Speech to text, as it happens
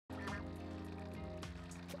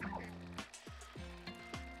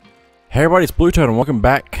Hey everybody, it's BlueToad and welcome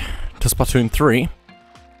back to Splatoon 3.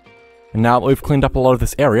 And now that we've cleaned up a lot of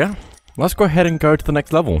this area, let's go ahead and go to the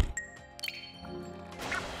next level.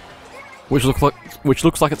 Which looks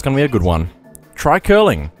like it's going to be a good one. Try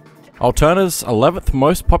curling. Alterna's 11th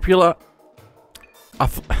most popular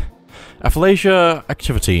athleisure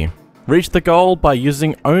activity. Reach the goal by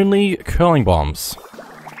using only curling bombs.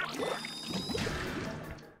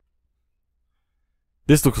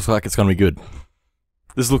 This looks like it's going to be good.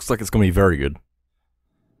 This looks like it's going to be very good.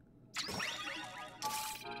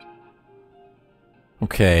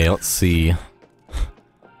 Okay, let's see.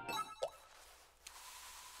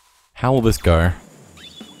 How will this go?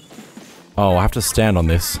 Oh, I have to stand on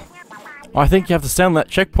this. Oh, I think you have to stand on that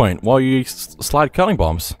checkpoint while you slide curling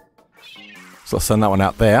bombs. So let's send that one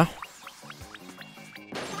out there.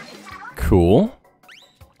 Cool.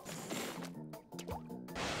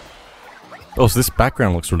 Also, this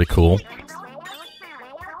background looks really cool.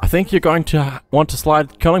 I think you're going to want to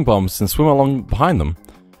slide curling bombs and swim along behind them.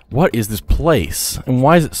 What is this place? And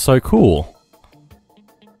why is it so cool?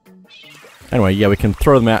 Anyway, yeah, we can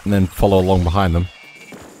throw them out and then follow along behind them.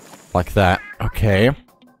 Like that. Okay.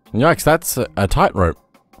 Yikes, that's a tightrope.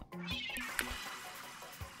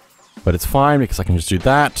 But it's fine because I can just do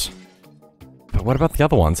that. But what about the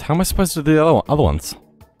other ones? How am I supposed to do the other ones?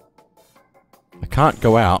 I can't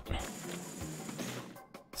go out.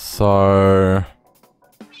 So...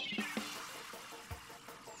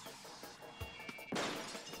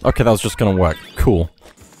 okay, that was just gonna work. Cool.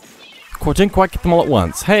 Cool, didn't quite get them all at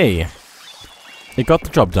once. Hey! You got the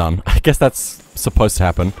job done. I guess that's supposed to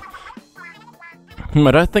happen. I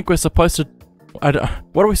don't think we're supposed to...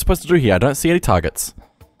 what are we supposed to do here? I don't see any targets.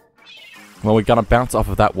 Well, we're gonna bounce off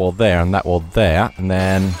of that wall there, and that wall there, and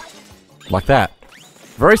then... like that.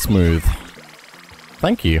 Very smooth.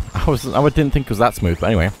 Thank you. I didn't think it was that smooth, but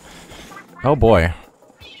anyway. Oh boy.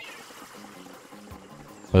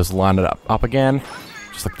 Let's line it up again.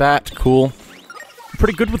 Just like that. Cool. I'm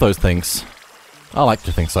pretty good with those things. I like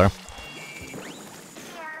to think so.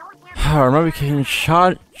 Remember we can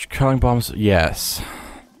charge curling bombs? Yes.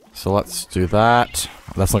 So let's do that.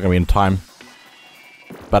 That's not going to be in time.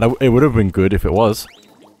 But it would have been good if it was.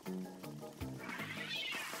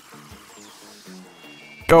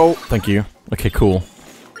 Go! Thank you. Okay, cool.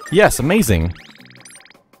 Yes, amazing!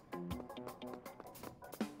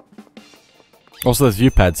 Also, there's view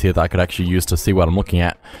pads here that I could actually use to see what I'm looking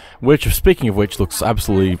at. Which, speaking of which, looks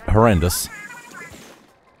absolutely horrendous.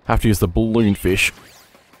 Have to use the balloon fish.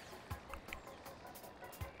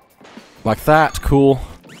 Like that, cool.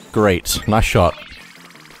 Great, nice shot.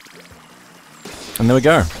 And there we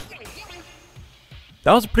go.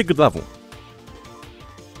 That was a pretty good level.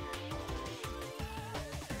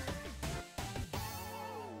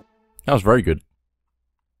 That was very good.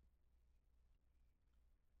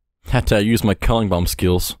 Had to use my curling bomb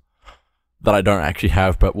skills that I don't actually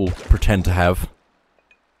have, but will pretend to have.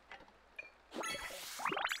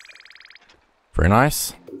 Very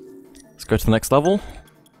nice. Let's go to the next level.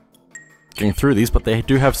 Getting through these, but they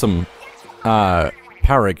do have some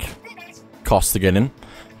power costs to get in.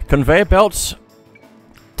 Conveyor belt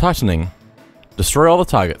tightening. Destroy all the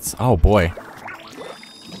targets. Oh boy.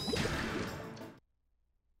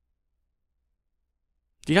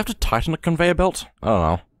 Do you have to tighten a conveyor belt? I don't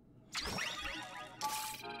know.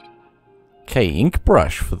 Okay, ink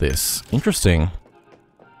brush for this. Interesting.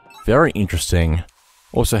 Very interesting.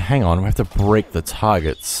 Also, hang on, we have to break the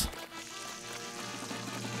targets.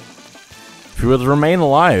 If we were to remain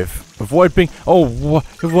alive, avoid being... oh,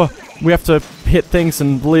 we have to hit things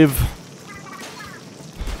and live.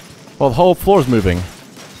 Well, the whole floor is moving.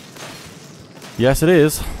 Yes, it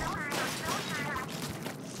is.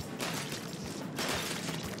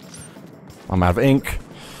 I'm out of ink.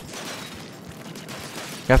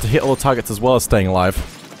 You have to hit all the targets as well as staying alive.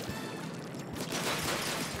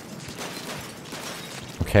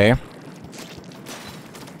 Okay.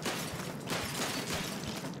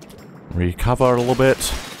 Recover a little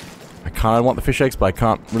bit. I kind of want the fish eggs, but I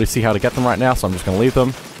can't really see how to get them right now, so I'm just going to leave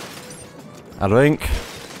them. Out of ink.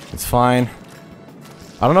 It's fine.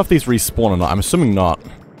 I don't know if these respawn or not. I'm assuming not.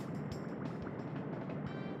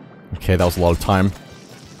 Okay, that was a lot of time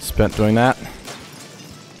spent doing that.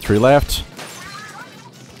 3 left.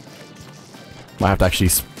 Might have to actually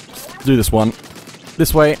do this one.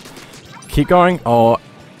 This way. Keep going. Oh.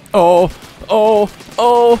 Oh. Oh.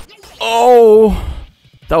 Oh. Oh.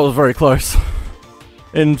 That was very close.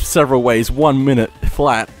 In several ways. 1 minute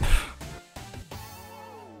flat.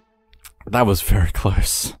 That was very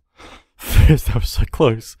close. That was so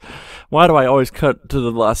close. Why do I always cut to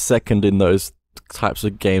the last second in those types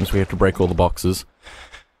of games where you have to break all the boxes?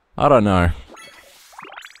 I don't know.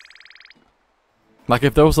 Like,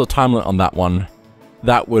 if there was a time limit on that one,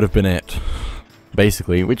 that would have been it.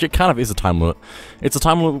 Basically, which it kind of is a time limit. It's a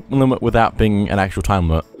time limit without being an actual time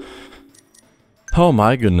limit. Oh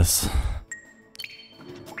my goodness.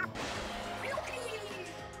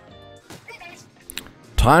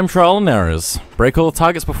 Time trial and errors. Break all the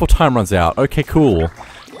targets before time runs out. Okay, cool.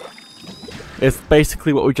 It's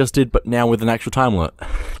basically what we just did, but now with an actual time limit.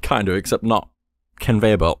 Kind of, except not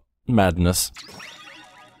conveyor belt madness.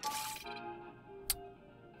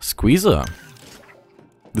 Squeezer.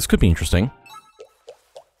 This could be interesting.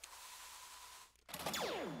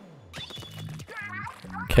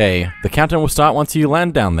 Okay, the countdown will start once you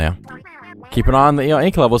land down there. Keep an eye on your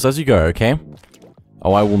ink levels as you go, okay?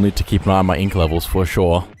 Oh, I will need to keep an eye on my ink levels for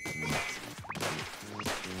sure.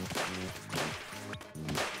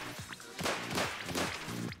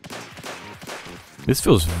 This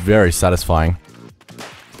feels very satisfying.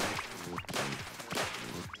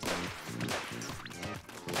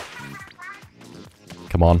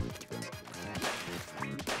 Come on.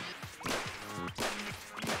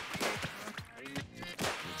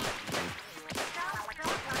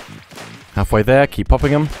 Halfway there, keep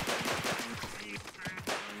popping them.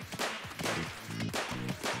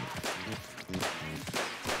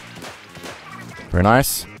 Very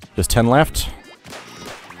nice. Just 10 left.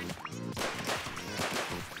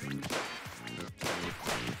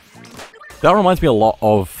 That reminds me a lot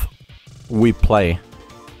of We Play.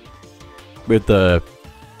 With the,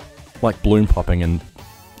 like, balloon popping and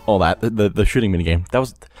all that. The shooting minigame.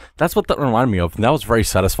 That's what that reminded me of. And that was very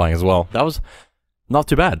satisfying as well. That was not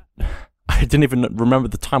too bad. I didn't even remember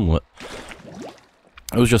the time limit.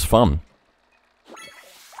 It was just fun.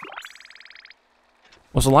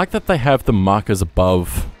 Also, I like that they have the markers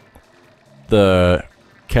above the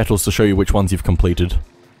kettles to show you which ones you've completed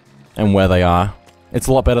and where they are. It's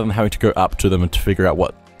a lot better than having to go up to them and to figure out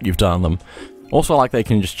what you've done on them. Also, I like that you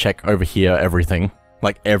can just check over here everything.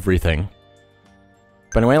 Like, everything.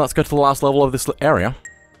 But anyway, let's go to the last level of this area.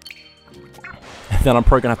 And then I'm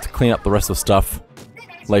probably gonna have to clean up the rest of the stuff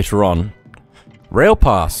later on. Rail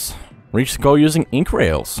pass. Reach the goal using ink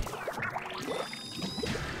rails.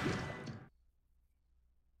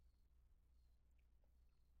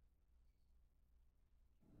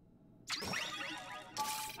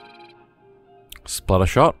 Splatter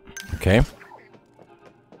shot. Okay.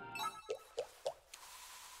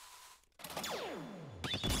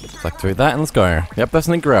 Let's activate that and let's go. Yep, that's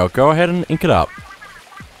an ink rail. Go ahead and ink it up.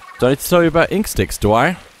 Don't need to tell you about ink sticks, do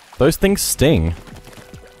I? Those things sting.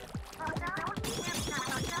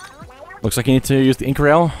 Looks like you need to use the ink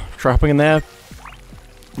rail. Try hopping in there.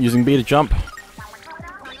 Using B to jump.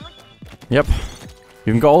 Yep.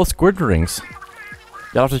 You can got all the squid rings.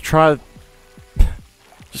 You'll have to try...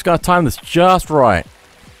 Just gotta time this just right.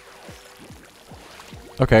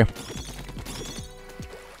 Okay.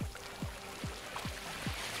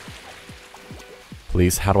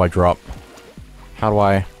 Please, how do I drop? How do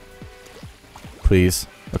I... Please.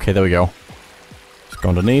 Okay, there we go. Just go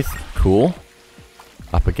underneath. Cool.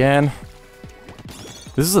 Up again.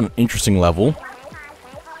 This is an interesting level.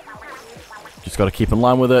 Just gotta keep in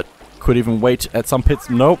line with it. Could even wait at some pits.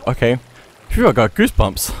 Nope, okay. Phew, I got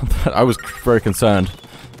goosebumps. I was very concerned.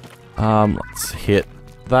 Let's hit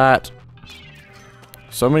that.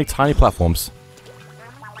 So many tiny platforms.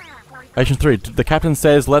 Station 3. The captain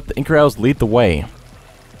says, let the ink rails lead the way.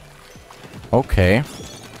 Okay.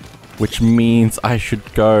 Which means I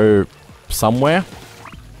should go somewhere.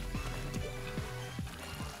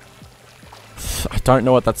 I don't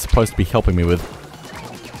know what that's supposed to be helping me with.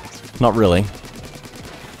 Not really.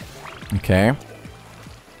 Okay.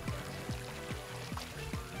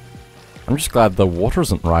 I'm just glad the water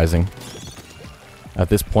isn't rising at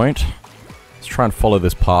this point. Let's try and follow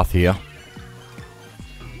this path here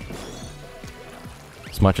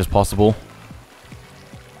as much as possible.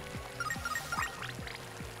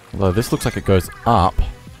 Although this looks like it goes up.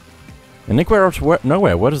 And nowhere up to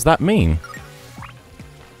nowhere. What does that mean?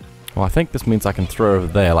 Well, I think this means I can throw over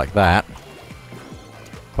there like that.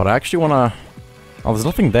 But I actually want to... Oh, there's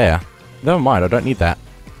nothing there. Never mind, I don't need that.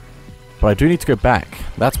 But I do need to go back.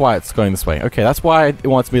 That's why it's going this way. Okay, that's why it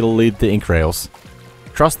wants me to lead the ink rails.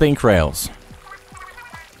 Trust the ink rails.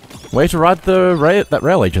 Way to ride the that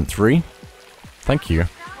rail agent 3. Thank you.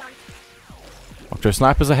 Octo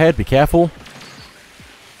snipers ahead, be careful.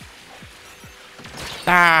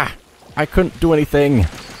 Ah! I couldn't do anything.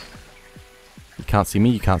 You can't see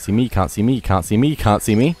me, you can't see me, you can't see me, you can't see me, you can't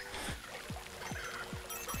see me.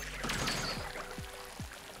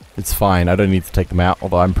 It's fine, I don't need to take them out,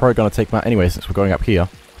 although I'm probably going to take them out anyway since we're going up here.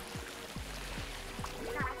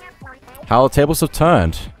 How the tables have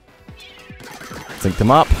turned. Sync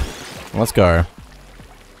them up. Let's go.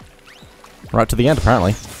 Right to the end,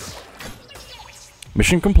 apparently.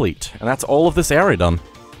 Mission complete. And that's all of this area done.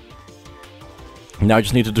 Now I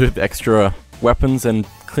just need to do the extra weapons and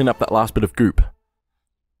clean up that last bit of goop.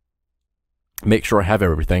 Make sure I have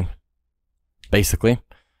everything. Basically.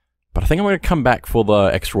 But I think I'm going to come back for the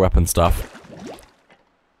extra weapon stuff.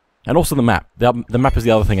 And also the map. The map is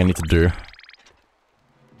the other thing I need to do.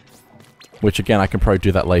 Which again, I can probably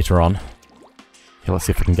do that later on. Okay, let's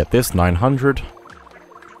see if I can get this. 900.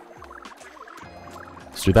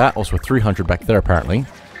 Let's do that. Also 300 back there, apparently.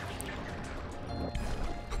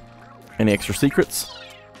 Any extra secrets?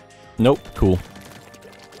 Nope. Cool.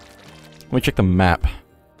 Let me check the map.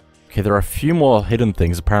 Okay, there are a few more hidden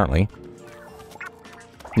things, apparently.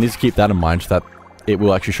 I need to keep that in mind, so that it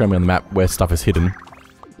will actually show me on the map where stuff is hidden.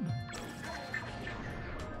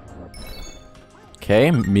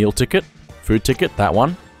 Okay, meal ticket. Food ticket, that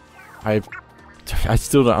one. I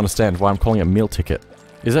still don't understand why I'm calling it a meal ticket.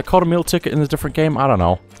 Is it called a meal ticket in a different game? I don't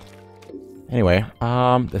know. Anyway,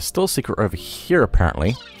 there's still a secret over here,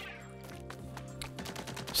 apparently.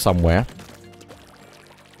 Somewhere.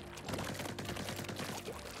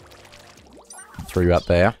 Throw you out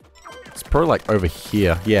there. It's probably like over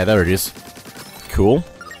here. Yeah, there it is. Cool.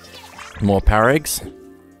 More power eggs.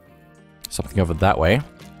 Something over that way.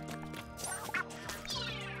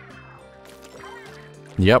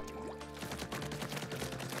 Yep.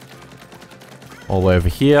 All the way over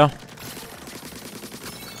here.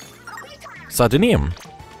 Sardinium.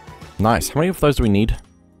 Nice. How many of those do we need?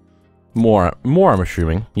 More, I'm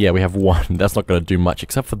assuming. Yeah, we have one. That's not going to do much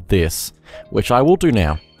except for this, which I will do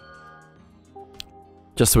now.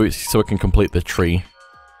 Just so it can complete the tree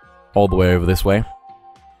all the way over this way.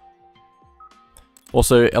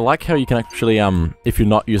 Also, I like how you can actually, if you're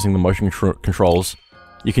not using the motion controls,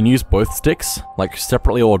 you can use both sticks, like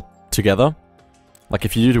separately or together. Like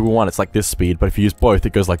if you do one, it's like this speed, but if you use both,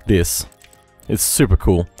 it goes like this. It's super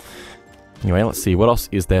cool. Anyway, let's see, what else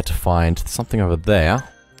is there to find? There's something over there.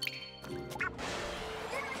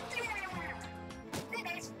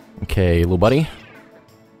 Okay, little buddy.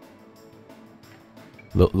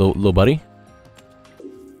 Little buddy?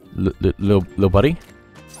 Little buddy?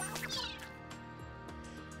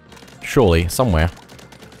 Surely, somewhere.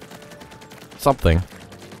 Something.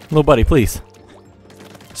 Little buddy, please.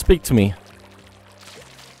 Speak to me.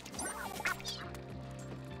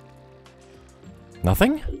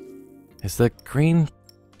 Nothing? Is there green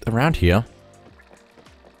around here?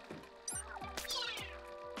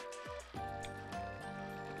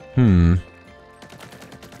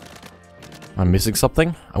 I'm missing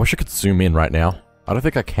something? I wish I could zoom in right now. I don't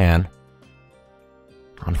think I can.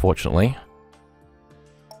 Unfortunately.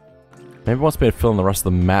 Maybe it wants me to fill in the rest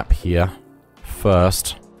of the map here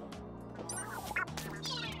first.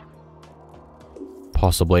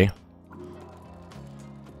 Possibly.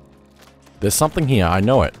 There's something here, I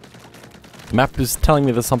know it. The map is telling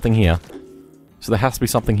me there's something here. So there has to be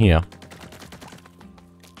something here.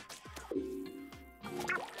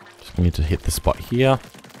 Just need to hit the spot here.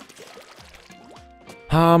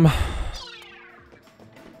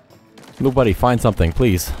 Little buddy, find something,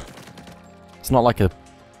 please. It's not like a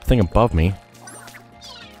thing above me.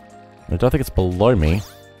 I don't think it's below me.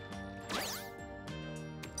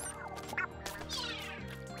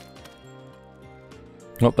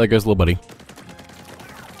 Oh, there goes little buddy.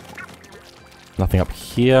 Nothing up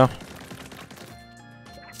here.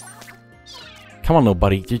 Come on, little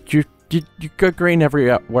buddy. You go green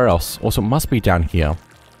everywhere else. Also, it must be down here.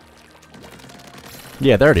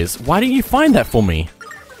 Yeah, there it is. Why didn't you find that for me?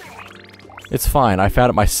 It's fine. I found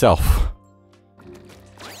it myself.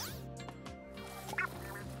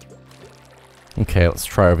 Okay, let's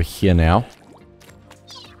try over here now.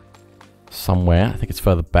 Somewhere. I think it's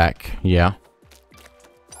further back. Yeah.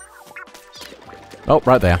 Oh,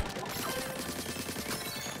 right there.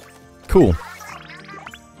 Cool.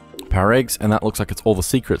 Power eggs, and that looks like it's all the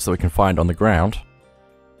secrets that we can find on the ground.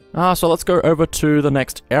 So let's go over to the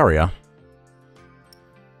next area.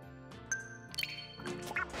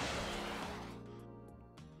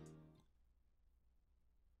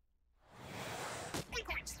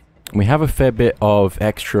 We have a fair bit of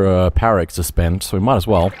extra power eggs to spend, so we might as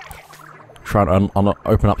well try and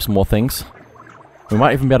open up some more things. We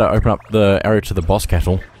might even be able to open up the area to the boss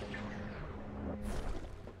kettle.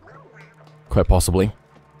 Quite possibly.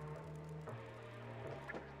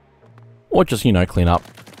 Or just, you know, clean up.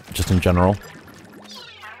 Just in general.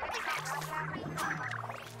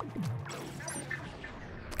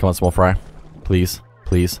 Come on, small fry. Please.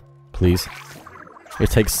 Please. Please. It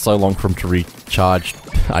takes so long for him to recharge,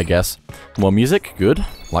 I guess. More music. Good.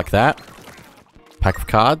 Like that. Pack of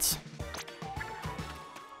cards.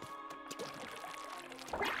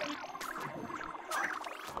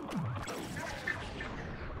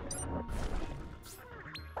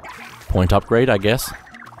 Point upgrade, I guess.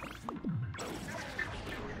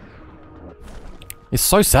 It's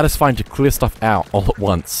so satisfying to clear stuff out all at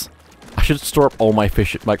once. I should store up all my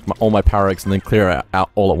fish, like all my power eggs, and then clear it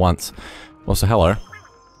out all at once. Also, hello.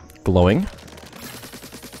 Glowing.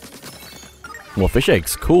 More fish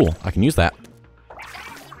eggs. Cool. I can use that.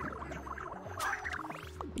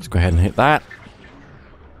 Let's go ahead and hit that.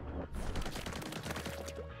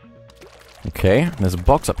 Okay, there's a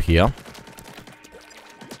box up here.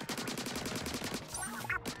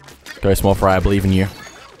 Go small fry, I believe in you.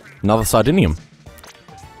 Another sardinium.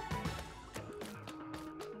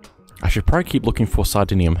 I should probably keep looking for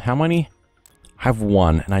sardinium. How many? I have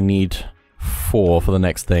 1, and I need 4 for the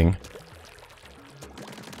next thing.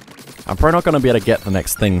 I'm probably not going to be able to get the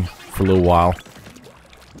next thing for a little while.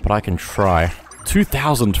 But I can try.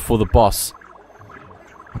 2,000 for the boss.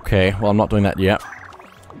 Okay, well I'm not doing that yet.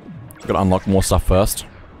 I've got to unlock more stuff first.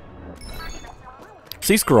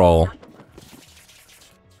 C-scroll.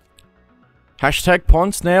 Hashtag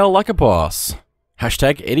pond snail like a boss.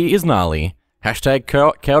 Hashtag Eddie is gnarly. Hashtag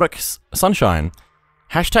chaotic sunshine.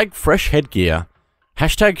 Hashtag fresh headgear.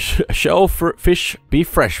 Hashtag shellfish be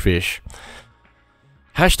fresh fish.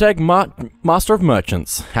 Hashtag master of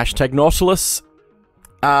merchants. Hashtag Nautilus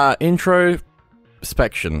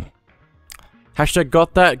introspection. Hashtag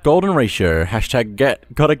got that golden ratio. Hashtag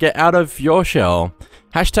gotta get out of your shell.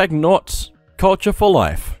 Hashtag not culture for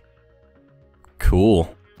life.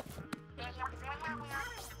 Cool.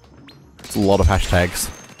 It's a lot of hashtags.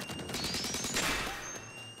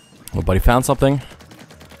 Oh, buddy found something.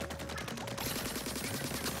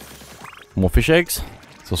 More fish eggs.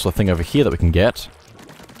 There's also a thing over here that we can get.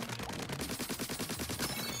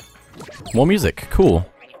 More music. Cool.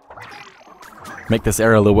 Make this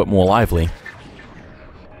area a little bit more lively.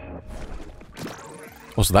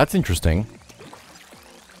 Also, that's interesting.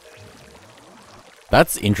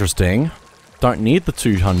 That's interesting. Don't need the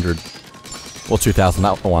 200. Or 2,000,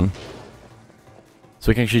 that one. So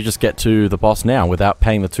we can actually just get to the boss now without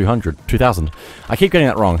paying the 200. 2,000. I keep getting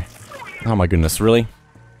that wrong. Oh my goodness, really?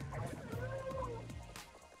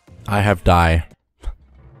 I have die.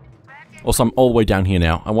 Also, I'm all the way down here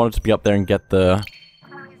now. I wanted to be up there and get the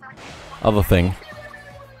other thing.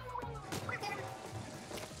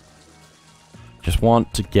 Just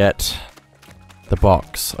want to get the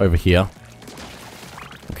box over here.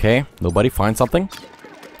 Okay, little buddy, find something.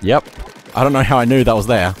 Yep. I don't know how I knew that was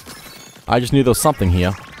there. I just knew there was something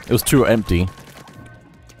here. It was too empty.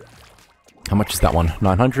 How much is that one?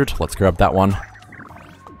 900. Let's grab that one.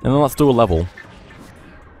 And then let's do a level.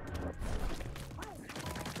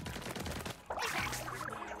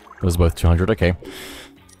 It was both 200, okay.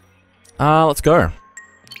 Let's go.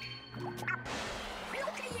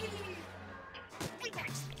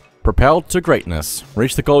 Propelled to greatness.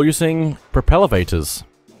 Reach the goal using propellevators.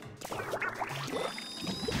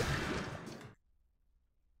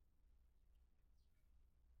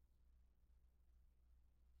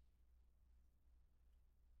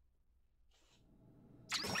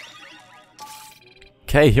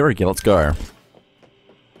 Okay, here we go, let's go.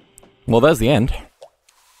 Well, there's the end.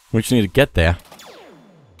 We just need to get there.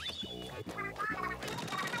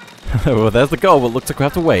 Well, there's the goal, but looks like we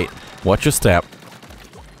have to wait. Watch your step.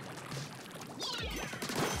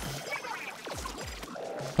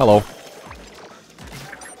 Hello.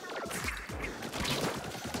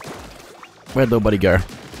 Where'd little buddy go? I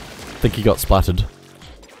think he got splattered.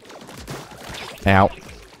 Ow.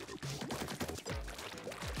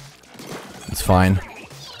 It's fine.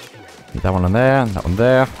 Get that one in there, and that one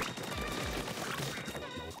there.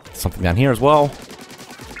 Something down here as well.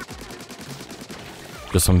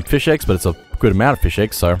 Just some fish eggs, but it's a good amount of fish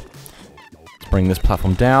eggs, so let's bring this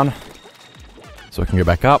platform down so we can go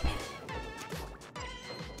back up.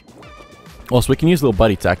 Also, we can use little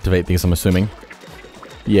buddy to activate these, I'm assuming.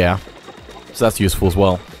 Yeah. So that's useful as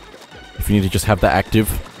well. If you need to just have that active.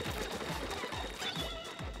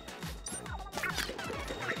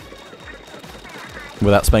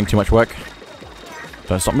 Without spending too much work.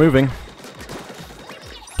 Don't stop moving.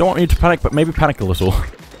 Don't want you to panic, but maybe panic a little.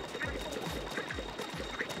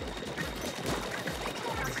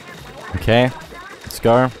 Okay, let's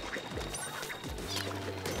go.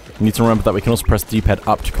 Need to remember that we can also press D-pad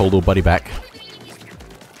up to call little buddy back.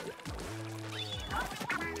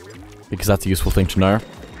 Because that's a useful thing to know.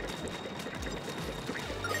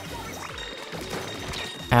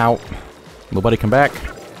 Ow. Little buddy, come back.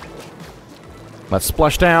 Let's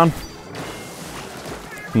splash down.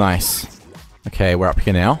 Nice. Okay, we're up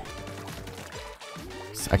here now.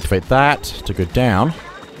 Let's activate that to go down.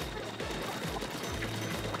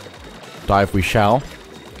 Dive we shall.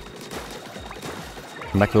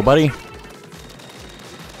 Come back, little buddy.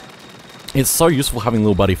 It's so useful having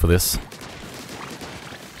little buddy for this.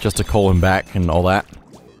 Just to call him back and all that.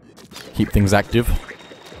 Keep things active.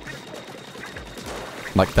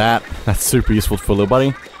 Like that. That's super useful for little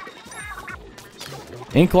buddy.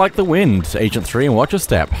 Ink like the wind, Agent 3, and watch your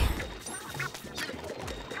step.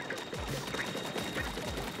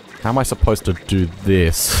 How am I supposed to do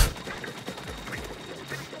this?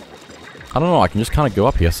 I don't know, I can just kind of go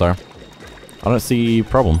up here, so I don't see a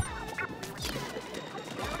problem.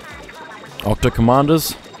 Octo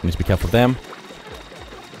Commanders, need to be careful of them.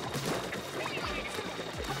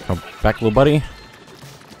 Come back, little buddy.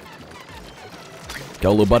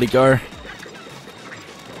 Go, little buddy, go.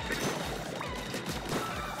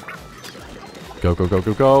 Go, go, go,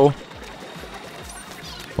 go, go.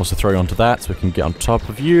 Also throw you onto that so we can get on top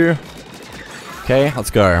of you. Okay, let's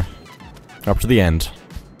go. Up to the end.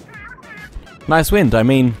 Nice wind, I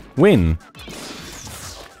mean, win.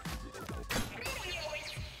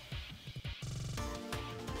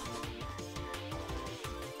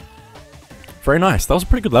 Very nice, that was a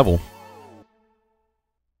pretty good level.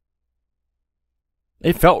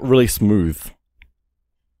 It felt really smooth.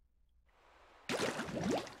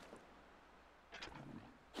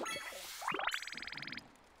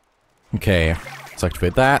 Okay, let's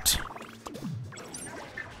activate that.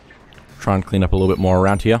 Try and clean up a little bit more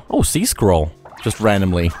around here. Oh, sea scroll. Just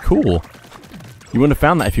randomly. Cool. You wouldn't have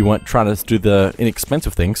found that if you weren't trying to do the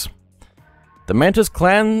inexpensive things. The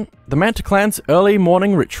Manta clan's early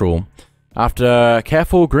morning ritual. After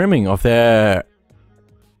careful grooming of their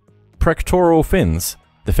pectoral fins,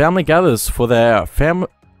 the family gathers for their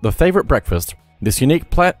favorite breakfast, this unique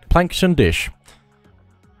plankton dish.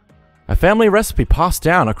 A family recipe passed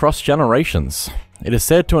down across generations. It is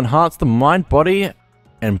said to enhance the mind, body,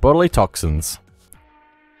 and bodily toxins.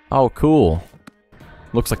 Oh, cool.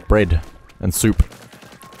 Looks like bread and soup.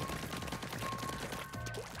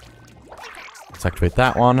 Let's activate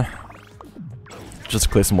that one. Just to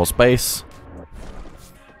clear some more space.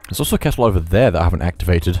 There's also a kettle over there that I haven't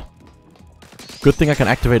activated. Good thing I can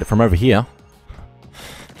activate it from over here.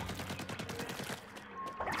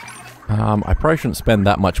 I probably shouldn't spend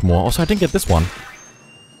that much more. Also, I didn't get this one.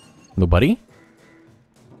 Little buddy?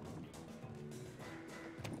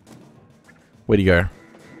 Where'd he go?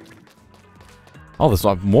 Oh, there's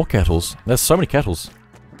like more kettles. There's so many kettles.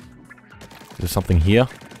 There's something here.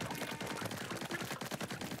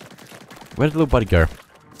 Where did little buddy go?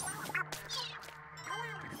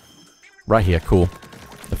 Right here, cool.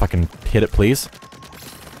 If I can hit it, please.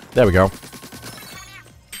 There we go.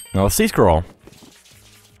 Now, the sea scroll.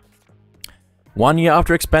 1 year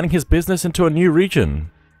after expanding his business into a new region,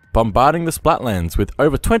 bombarding the Splatlands with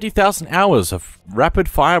over 20,000 hours of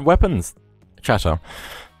rapid-fire weapons chatter.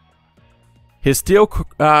 His steel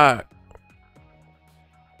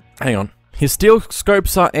His steel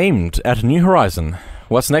scopes are aimed at a new horizon.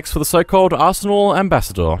 What's next for the so-called Arsenal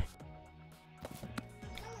Ambassador?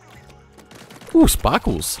 Ooh,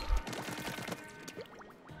 sparkles.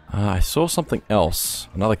 I saw something else.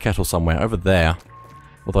 Another kettle somewhere over there.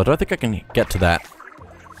 Although I don't think I can get to that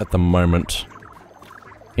at the moment.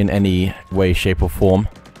 In any way, shape, or form.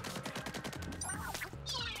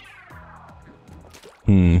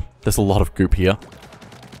 There's a lot of goop here.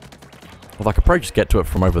 Well, I could probably just get to it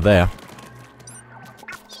from over there.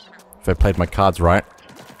 If I played my cards right.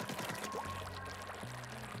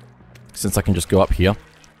 Since I can just go up here.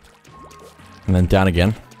 And then down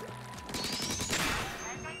again.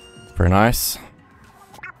 Very nice.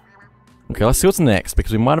 Okay, let's see what's next,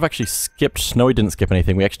 because we might have actually skipped... No, we didn't skip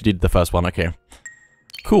anything. We actually did the first one. Okay.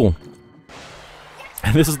 Cool.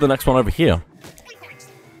 And this is the next one over here.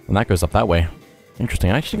 And that goes up that way. Interesting.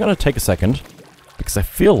 I'm actually going to take a second, because I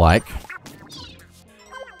feel like...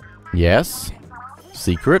 Yes.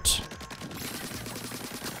 Secret.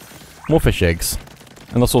 More fish eggs.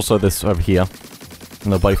 And there's also this over here.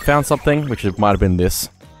 And nobody found something, which it might have been this.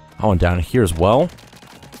 Oh, and down here as well.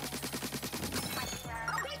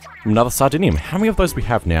 Another sardinium. How many of those we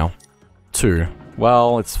have now? 2.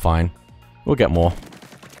 Well, it's fine. We'll get more.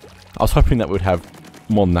 I was hoping that we'd have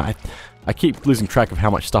more than that. I keep losing track of how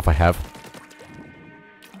much stuff I have.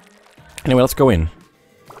 Anyway, let's go in.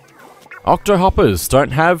 Octohoppers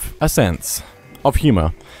don't have a sense of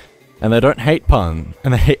humor, and they don't hate pun.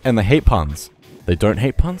 And they hate puns. They don't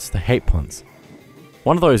hate puns. They hate puns.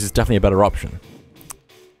 One of those is definitely a better option.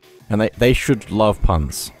 And they should love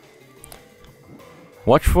puns.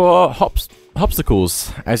 Watch for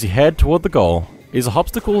hopsicles as you head toward the goal. Is a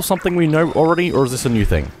hopsicle something we know already, or is this a new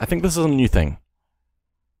thing? I think this is a new thing.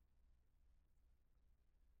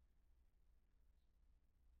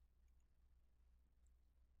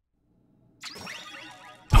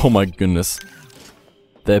 Oh my goodness.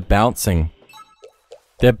 They're bouncing.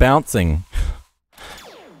 They're bouncing.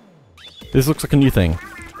 This looks like a new thing.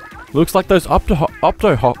 Looks like those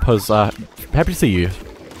Opto Hoppers are happy to see you.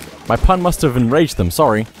 My pun must have enraged them,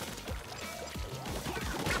 sorry.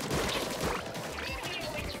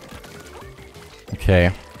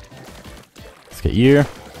 Okay. Let's get you.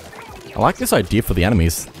 I like this idea for the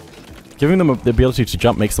enemies. Giving them the ability to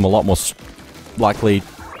jump makes them a lot more likely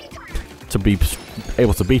to be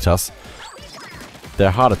able to beat us. They're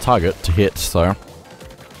a harder target to hit, so...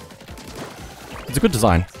 It's a good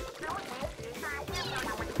design.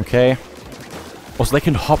 Okay. Also, they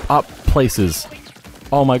can hop up places.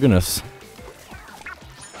 Oh my goodness.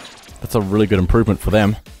 That's a really good improvement for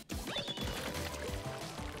them.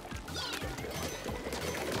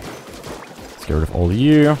 Let's get rid of all of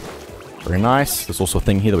you. Very nice. There's also a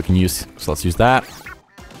thing here that we can use, so let's use that.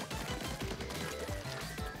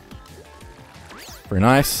 Very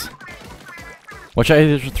nice. Watch out,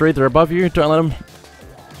 there's 3, they're above you, don't let them...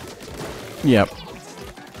 Yep.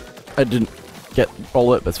 I didn't get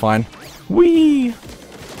all it, that's fine. Whee!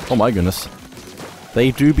 Oh my goodness.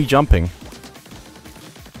 They do be jumping.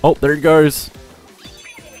 Oh, there it goes.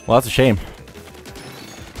 Well, that's a shame.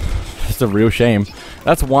 It's a real shame.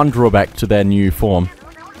 That's one drawback to their new form.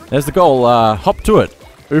 There's the goal, hop to it.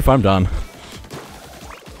 Oof, I'm done.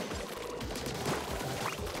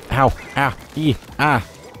 Ow, ah, ee, ah.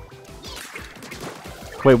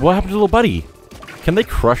 Wait, what happened to little buddy? Can they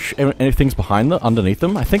crush anything's behind them, underneath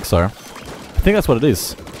them? I think so. I think that's what it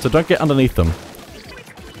is. So don't get underneath them.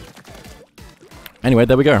 Anyway,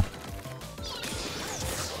 there we go.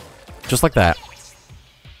 Just like that.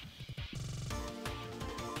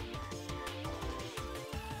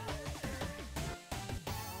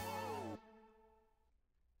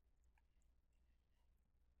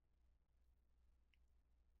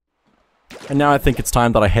 And now I think it's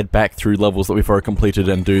time that I head back through levels that we've already completed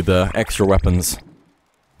and do the extra weapons.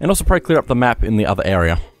 And also probably clear up the map in the other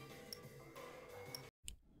area.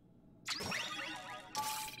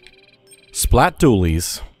 Splat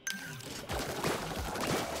dualies.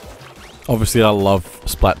 Obviously I love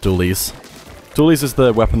splat dualies. Dualies is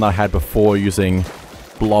the weapon that I had before using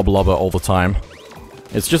blob lobber all the time.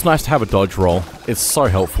 It's just nice to have a dodge roll. It's so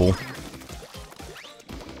helpful.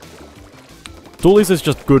 Dualies is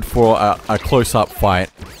just good for a close-up fight,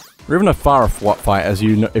 or even a far-off fight, as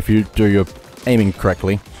you know, if you do your aiming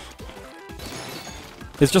correctly.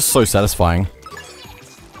 It's just so satisfying.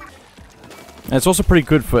 And it's also pretty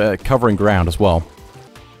good for covering ground as well.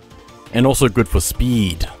 And also good for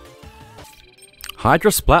speed. Hydra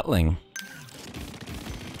Splatling.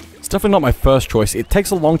 It's definitely not my first choice. It takes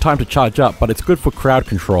a long time to charge up, but it's good for crowd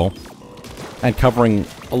control. And covering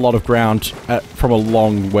a lot of ground from a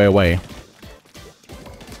long way away.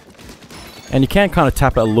 And you can kind of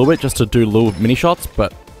tap it a little bit just to do little mini shots,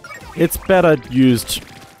 but it's better used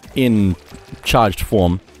in charged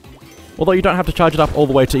form. Although you don't have to charge it up all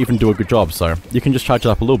the way to even do a good job, so you can just charge it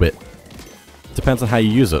up a little bit. Depends on how you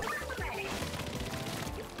use it.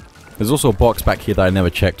 There's also a box back here that I never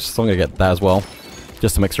checked, so I'm gonna get that as well.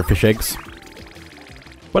 Just some extra fish eggs.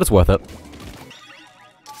 But it's worth it.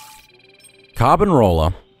 Carbon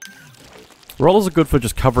Roller. Rollers are good for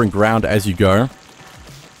just covering ground as you go.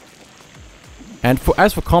 And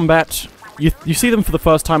as for combat, you see them for the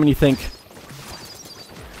first time and you think,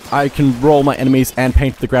 I can roll my enemies and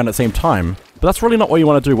paint the ground at the same time. But that's really not what you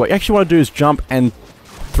want to do. What you actually want to do is jump and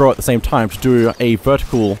throw at the same time to do a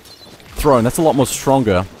vertical throw, and that's a lot more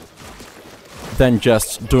stronger than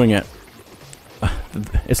just doing it.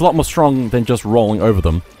 It's a lot more strong than just rolling over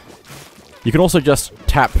them. You can also just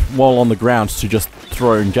tap while on the ground to just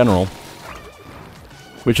throw in general,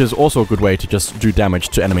 which is also a good way to just do damage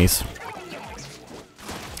to enemies.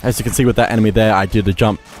 As you can see with that enemy there, I did a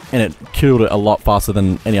jump, and it killed it a lot faster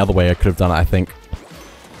than any other way I could have done it, I think.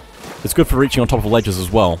 It's good for reaching on top of ledges as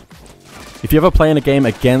well. If you ever play in a game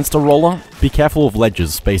against a roller, be careful of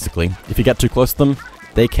ledges, basically. If you get too close to them,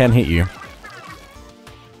 they can hit you.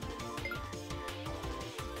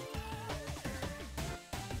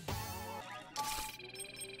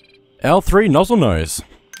 L3 Nozzle Nose.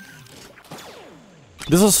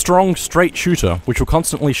 This is a strong, straight shooter, which will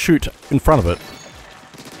constantly shoot in front of it.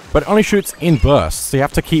 But it only shoots in bursts, so you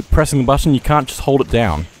have to keep pressing the button, you can't just hold it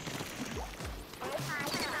down.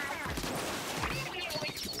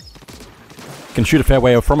 It can shoot a fair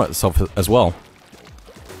way from itself as well.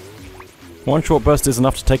 One short burst is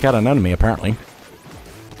enough to take out an enemy, apparently.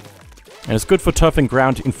 And it's good for turfing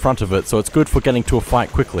ground in front of it, so it's good for getting to a fight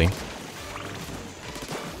quickly.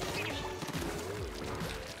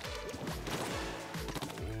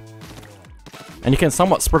 And you can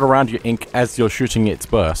somewhat spread around your ink as you're shooting its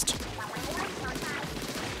burst.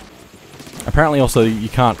 Apparently also you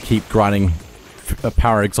can't keep grinding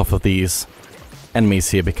power eggs off of these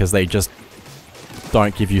enemies here because they just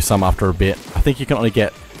don't give you some after a bit. I think you can only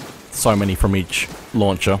get so many from each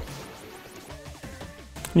launcher.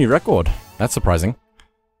 New record. That's surprising.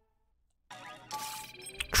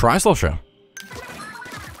 Tri-slosher.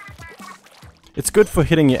 It's good for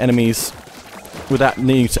hitting your enemies without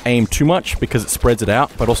needing to aim too much because it spreads it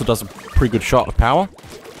out, but also does a pretty good shot of power.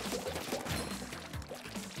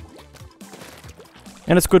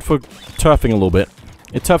 And it's good for turfing a little bit.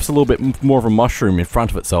 It turfs a little bit more of a mushroom in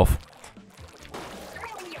front of itself.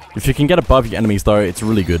 If you can get above your enemies though, it's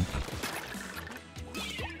really good.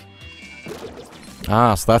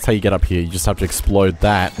 Ah, so that's how you get up here. You just have to explode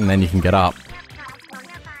that and then you can get up.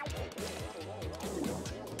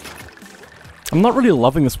 I'm not really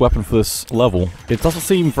loving this weapon for this level. It doesn't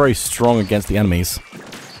seem very strong against the enemies.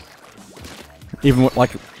 Even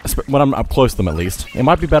like when I'm up close to them at least. It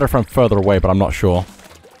might be better if I'm further away, but I'm not sure.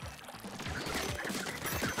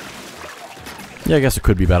 Yeah, I guess it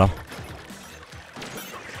could be better.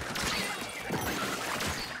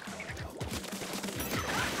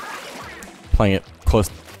 Playing it close,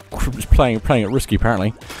 playing it risky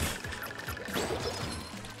apparently.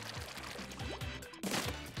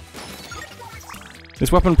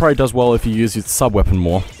 This weapon probably does well if you use its sub-weapon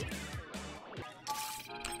more.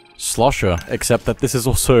 Slosher, except that this is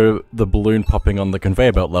also the balloon popping on the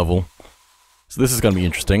conveyor belt level. So this is going to be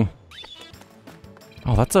interesting.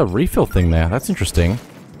 Oh, that's a refill thing there. That's interesting.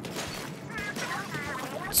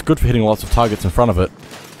 It's good for hitting lots of targets in front of it,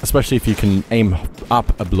 especially if you can aim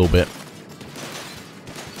up a little bit.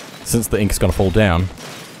 Since the ink's going to fall down.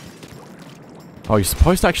 Oh, you're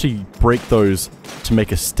supposed to actually break those to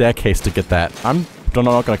make a staircase to get that. I'm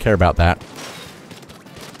not going to care about that.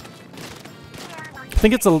 I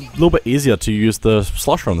think it's a little bit easier to use the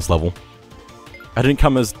slosher on this level. I didn't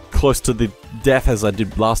come as close to the death as I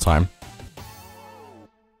did last time.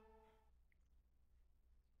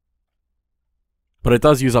 But it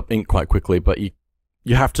does use up ink quite quickly, but you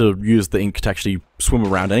have to use the ink to actually swim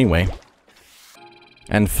around anyway.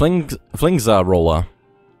 And Fling's roller.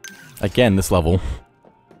 Again, this level.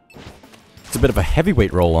 It's a bit of a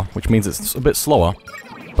heavyweight roller, which means it's a bit slower,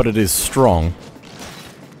 but it is strong.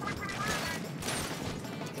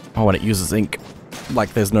 Oh, and it uses ink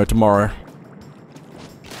like there's no tomorrow.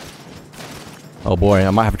 Oh boy,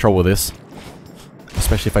 I might have trouble with this.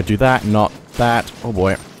 Especially if I do that, not that. Oh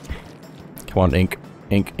boy. Come on, ink.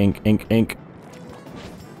 Ink, ink, ink, ink.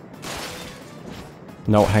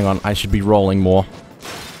 No, hang on. I should be rolling more.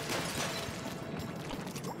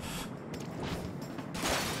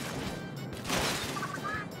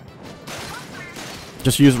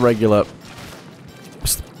 Just use regular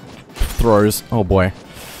throws. Oh boy.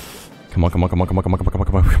 Come on, come on, come on, come on, come on, come on, come on,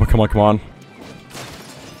 come on, come on, come on.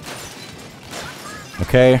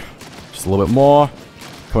 Okay. Just a little bit more.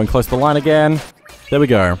 Coming close to the line again. There we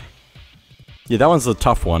go. Yeah, that one's a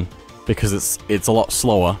tough one because it's a lot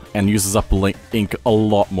slower and uses up ink a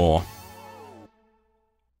lot more.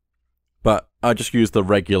 But I just use the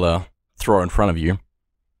regular throw in front of you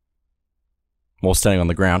while standing on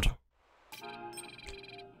the ground.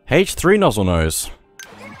 H3 Nozzle Nose.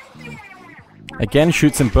 Again,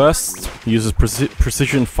 shoots in bursts, uses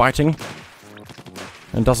precision fighting,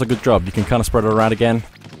 and does a good job. You can kind of spread it around again,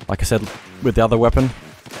 like I said with the other weapon.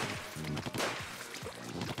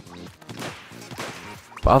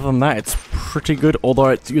 But other than that, it's pretty good, although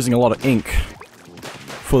it's using a lot of ink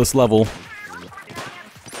for this level.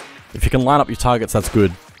 If you can line up your targets, that's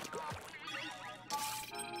good.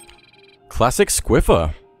 Classic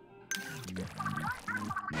Squiffer.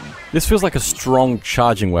 This feels like a strong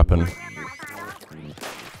charging weapon.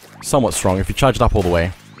 Somewhat strong if you charge it up all the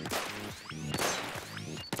way.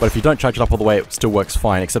 But if you don't charge it up all the way, it still works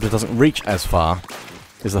fine, except it doesn't reach as far,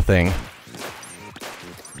 is the thing.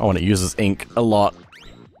 Oh, and it uses ink a lot.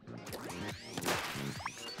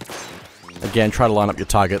 Again, try to line up your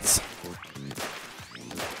targets.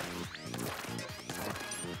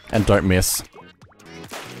 And don't miss.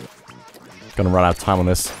 Gonna run out of time on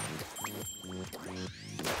this.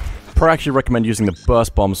 Probably actually recommend using the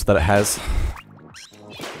burst bombs that it has.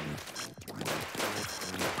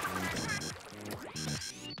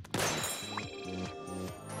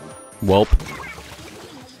 Welp.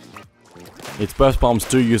 Its burst bombs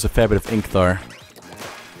do use a fair bit of ink though.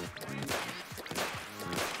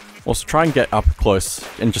 Also try and get up close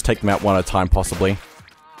and just take them out one at a time possibly.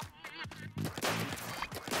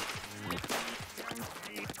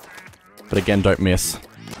 But again, don't miss.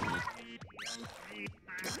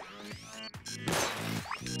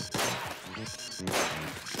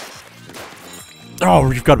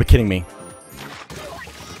 Oh, you've got to be kidding me.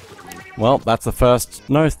 Well, that's the first...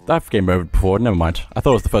 No, I've game over before, never mind. I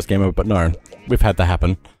thought it was the first game over, but no. We've had that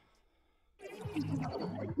happen.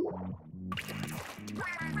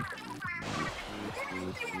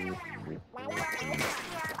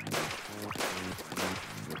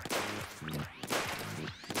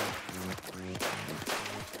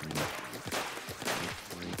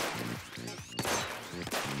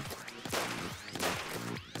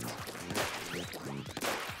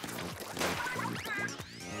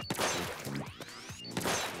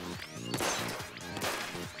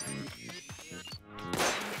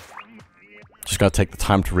 Just gotta take the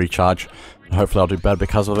time to recharge, and hopefully I'll do better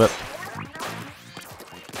because of it.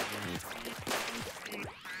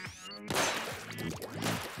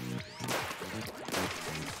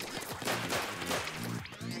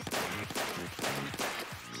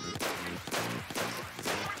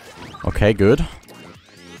 Okay, good.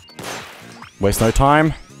 Waste no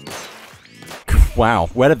time. Wow,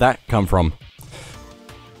 where did that come from?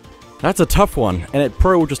 That's a tough one, and it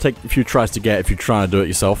probably will just take a few tries to get if you're trying to do it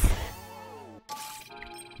yourself.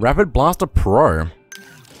 Rapid Blaster Pro.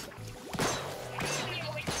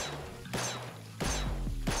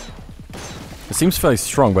 It seems fairly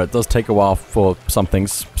strong, but it does take a while for some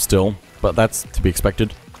things still, but that's to be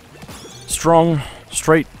expected. Strong,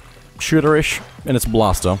 straight, shooter-ish, and it's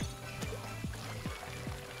blaster.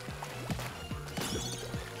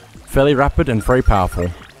 Fairly rapid and very powerful.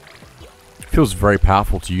 Feels very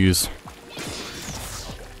powerful to use.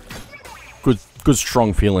 Good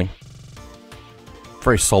strong feeling.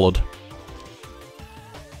 Very solid.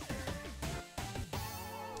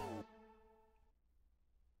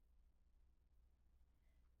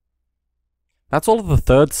 That's all of the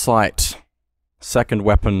third sight, second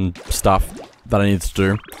weapon stuff that I need to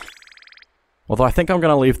do. Although I think I'm going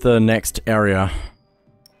to leave the next area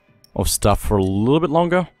of stuff for a little bit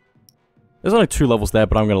longer. There's only 2 levels there,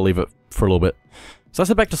 but I'm going to leave it for a little bit. So let's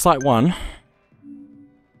head back to Site 1.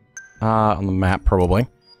 On the map, probably.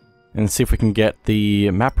 And see if we can get the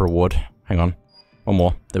map reward. Hang on. One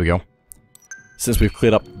more. There we go. Since we've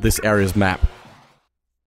cleared up this area's map.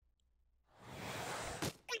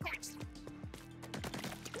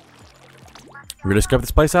 Really scoped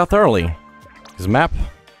this place out thoroughly. His map.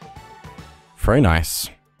 Very nice.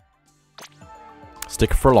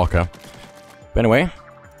 Sticker for a locker. But anyway,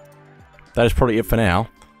 that is probably it for now.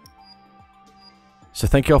 So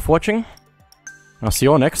thank you all for watching. I'll see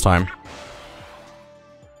you all next time.